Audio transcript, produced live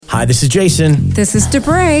Hi, this is Jason. This is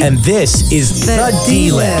Debray. And this is The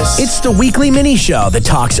D-List. It's the weekly mini show that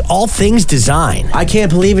talks all things design. I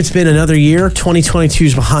can't believe it's been another year. 2022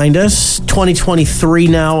 is behind us. 2023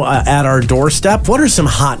 now at our doorstep. What are some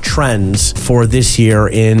hot trends for this year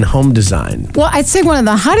in home design? Well, I'd say one of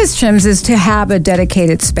the hottest trends is to have a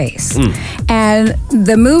dedicated space. And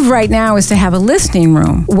the move right now is to have a listening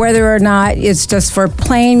room, whether or not it's just for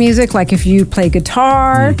playing music, like if you play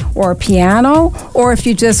guitar or piano, or if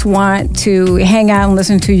you just want to hang out and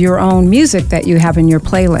listen to your own music that you have in your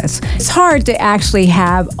playlist. It's hard to actually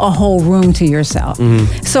have a whole room to yourself.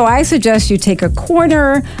 So I suggest you take a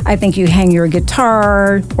corner. I think you hang your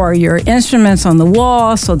guitar or your instruments on the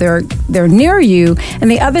wall so they're near you. And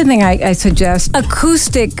the other thing I suggest,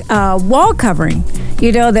 acoustic wall covering.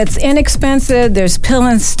 You know, that's inexpensive. There's pill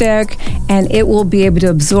and stick, and it will be able to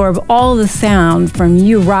absorb all the sound from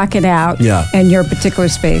you rocking out in your particular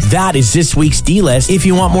space. That is this week's D-List. If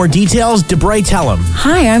you want more details, Debray, tell them.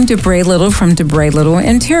 Hi, I'm Debray Little from Debray Little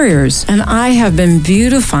Interiors, and I have been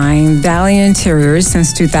beautifying Valley Interiors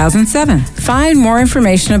since 2007. Find more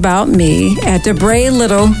information about me at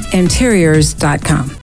DebrayLittleInteriors.com.